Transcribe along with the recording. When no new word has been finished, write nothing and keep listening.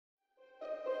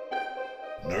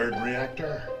Nerd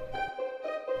Reactor,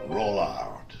 roll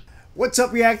out. What's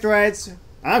up, Reactorites?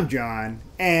 I'm John,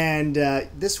 and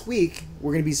this week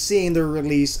we're going to be seeing the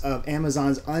release of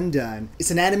Amazon's Undone.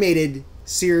 It's an animated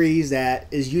series that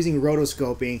is using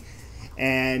rotoscoping,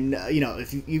 and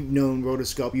if you've known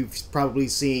rotoscope, you've probably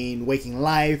seen Waking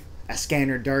Life, A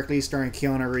Scanner Darkly, starring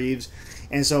Keanu Reeves.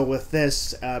 And so with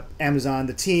this, Amazon,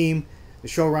 the team, the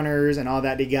showrunners, and all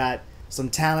that, they got some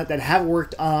talent that have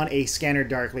worked on A Scanner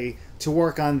Darkly to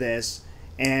work on this,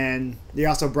 and they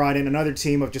also brought in another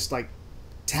team of just like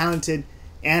talented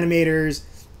animators,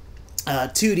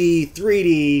 2D,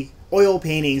 3D, oil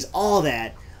paintings, all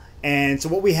that. And so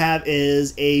what we have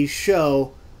is a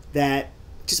show that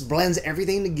just blends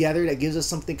everything together, that gives us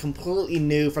something completely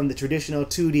new from the traditional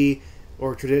 2D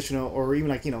or even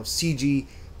like CG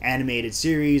animated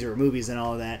series or movies and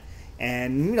all of that.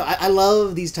 And I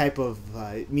love these type of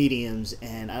mediums,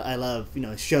 and I love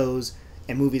shows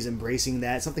and movies embracing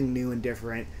that, something new and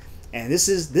different. And this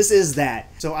is that.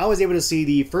 So I was able to see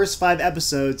the first 5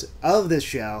 episodes of this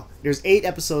show. There's 8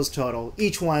 episodes total.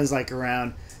 Each one's like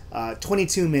around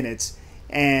 22 minutes.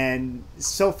 And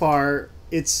so far,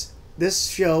 this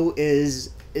show is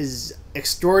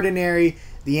extraordinary.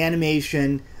 The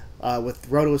animation with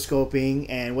rotoscoping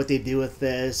and what they do with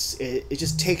this, it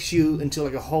just takes you into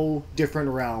like a whole different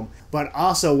realm. But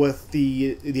also with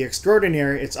the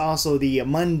extraordinary, it's also the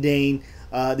mundane,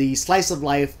 the slice of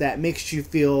life that makes you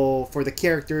feel for the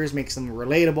characters, makes them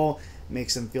relatable,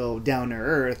 makes them feel down to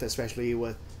earth, especially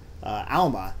with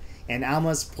Alma. And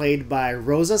Alma's played by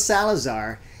Rosa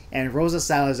Salazar. And Rosa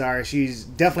Salazar, she's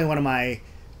definitely one of my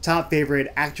top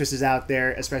favorite actresses out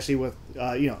there, especially with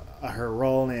her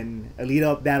role in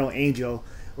Alita Battle Angel,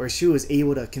 where she was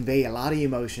able to convey a lot of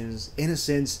emotions,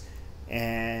 innocence,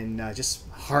 and just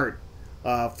heart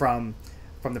from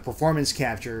the performance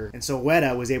capture. And so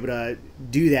Weta was able to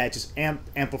do that, just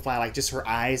amplify like just her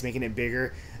eyes, making it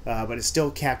bigger, but it's still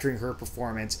capturing her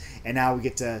performance. And now we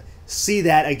get to see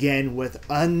that again with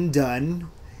Undone,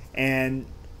 and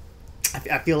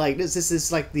I feel like this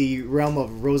is like the realm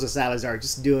of Rosa Salazar,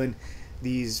 just doing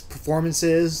these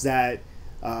performances that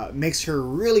makes her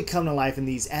really come to life in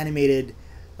these animated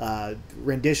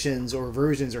renditions or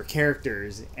versions or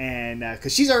characters. And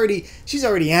because she's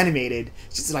already animated,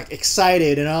 she's like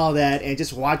excited and all that, and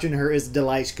just watching her is a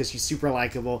delight because she's super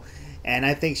likable. And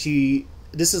I think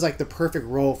this is like the perfect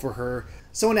role for her,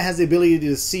 someone that has the ability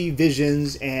to see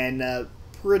visions and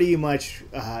pretty much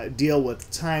deal with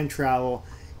time travel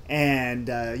and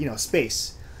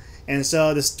space. And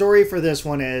so the story for this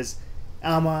one is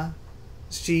Alma.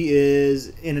 She is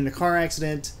in a car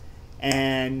accident,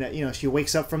 and she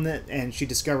wakes up from it, and she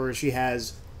discovers she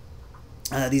has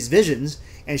these visions,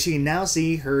 and she can now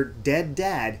see her dead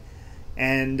dad.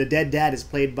 And the dead dad is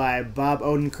played by Bob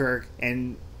Odenkirk,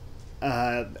 and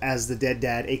as the dead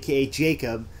dad, aka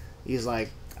Jacob, he's like,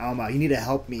 Alma, you need to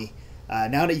help me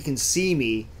now that you can see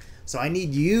me. So I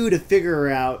need you to figure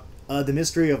out the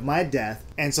mystery of my death.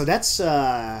 And so that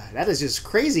is just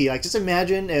crazy. Like, just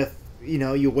imagine if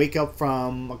you wake up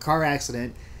from a car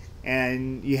accident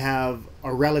and you have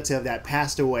a relative that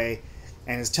passed away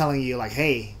and is telling you like,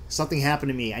 hey, something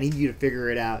happened to me, I need you to figure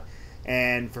it out.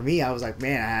 And for me, I was like,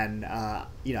 man, I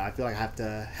feel like I have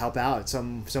to help out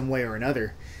some way or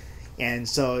another. And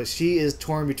so she is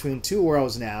torn between 2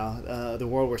 worlds now, the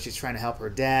world where she's trying to help her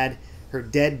dead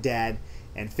dad,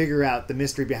 and figure out the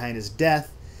mystery behind his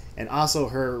death, and also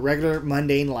her regular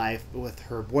mundane life with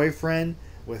her boyfriend,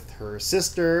 with her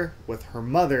sister, with her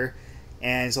mother.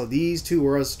 And so these 2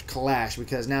 worlds clash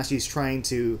because now she's trying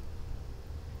to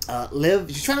live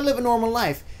a normal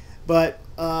life, but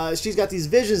she's got these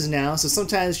visions now. So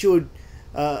sometimes she would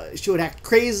act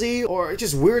crazy, or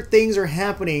just weird things are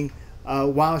happening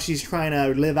while she's trying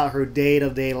to live out her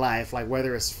day-to-day life, like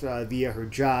whether it's via her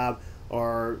job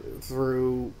or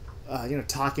through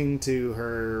talking to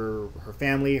her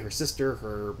family, her sister,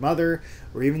 her mother,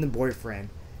 or even the boyfriend.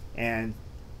 And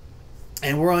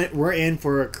we're in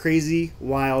for a crazy,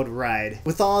 wild ride.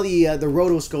 With all the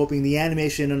rotoscoping, the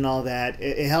animation, and all that,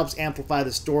 it helps amplify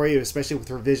the story, especially with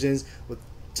her visions, with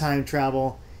time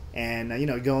travel, and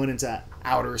going into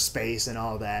outer space and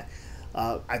all that.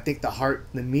 I think the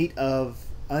meat of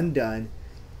Undone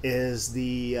is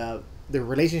the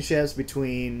relationships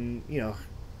between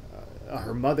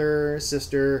her mother,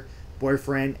 sister,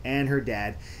 boyfriend, and her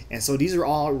dad. And so these are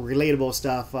all relatable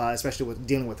stuff, especially with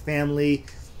dealing with family,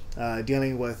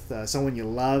 dealing with someone you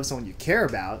love, someone you care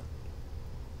about.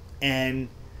 And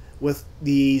with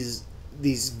these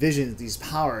visions, these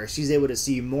powers, she's able to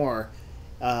see more.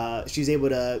 She's able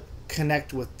to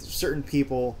connect with certain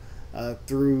people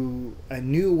through a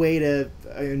new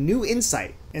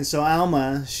insight. And so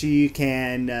Alma, she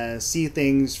can see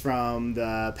things from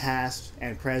the past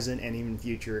and present and even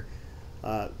future.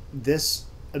 This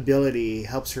ability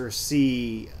helps her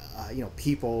see,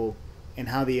 people and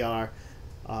how they are,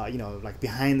 like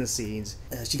behind the scenes.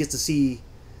 She gets to see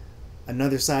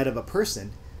another side of a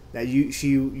person that she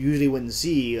usually wouldn't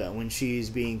see when she's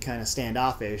being kind of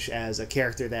standoffish as a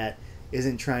character that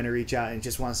isn't trying to reach out and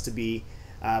just wants to be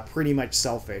pretty much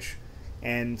selfish.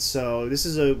 And so this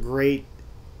is a great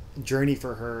journey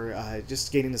for her,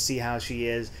 just getting to see how she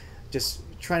is, just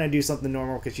trying to do something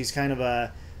normal, because she's kind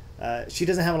of she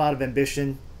doesn't have a lot of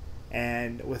ambition,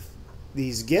 and with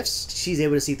these gifts she's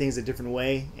able to see things a different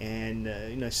way, and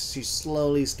she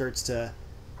slowly starts to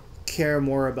care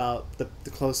more about the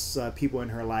close people in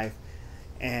her life,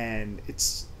 and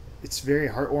it's very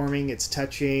heartwarming, it's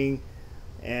touching,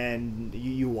 and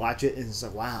you watch it and it's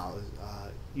like, wow,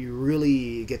 you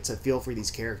really get to feel for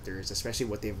these characters, especially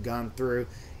what they've gone through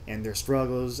and their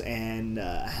struggles, and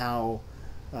how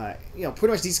pretty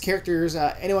much these characters,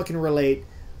 anyone can relate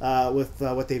with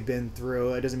what they've been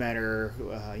through. It doesn't matter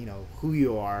who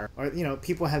you are, or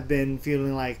people have been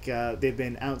feeling like they've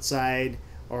been outside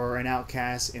or an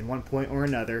outcast in one point or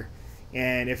another,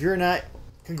 and if you're not,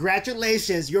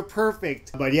 congratulations, you're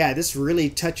perfect. But yeah, this really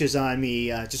touches on me,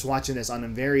 just watching this on a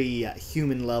very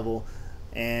human level,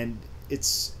 and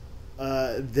it's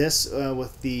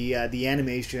with the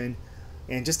animation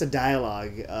and just the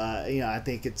dialogue. I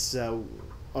think it's a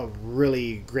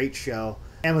really great show.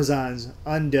 Amazon's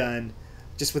Undone,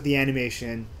 just with the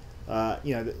animation,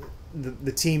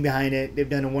 the team behind it, they've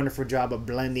done a wonderful job of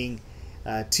blending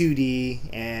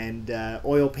 2D and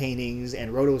oil paintings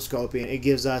and rotoscoping. It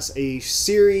gives us a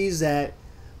series that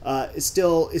is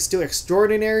still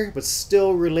extraordinary, but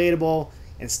still relatable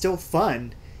and still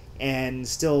fun, and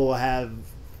still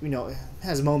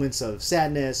has moments of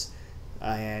sadness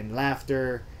and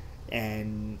laughter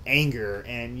and anger,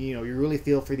 and you really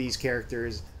feel for these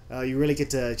characters. You really get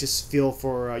to just feel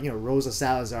for Rosa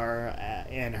Salazar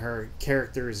and her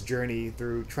character's journey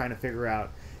through trying to figure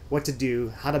out what to do,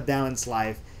 how to balance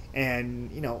life,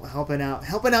 and helping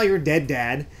out your dead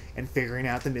dad and figuring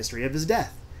out the mystery of his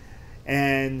death.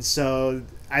 And so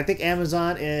I think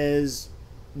Amazon is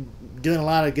doing a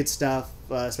lot of good stuff,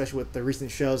 especially with the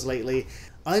recent shows lately.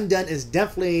 Undone is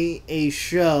definitely a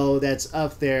show that's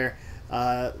up there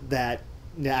that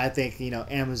I think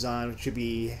Amazon should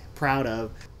be proud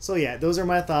of. So yeah, those are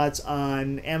my thoughts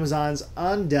on Amazon's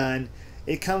Undone.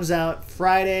 It comes out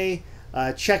Friday.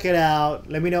 Check it out.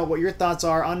 Let me know what your thoughts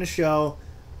are on the show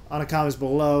on the comments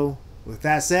below. With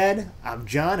that said, I'm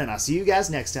John, and I'll see you guys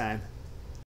next time.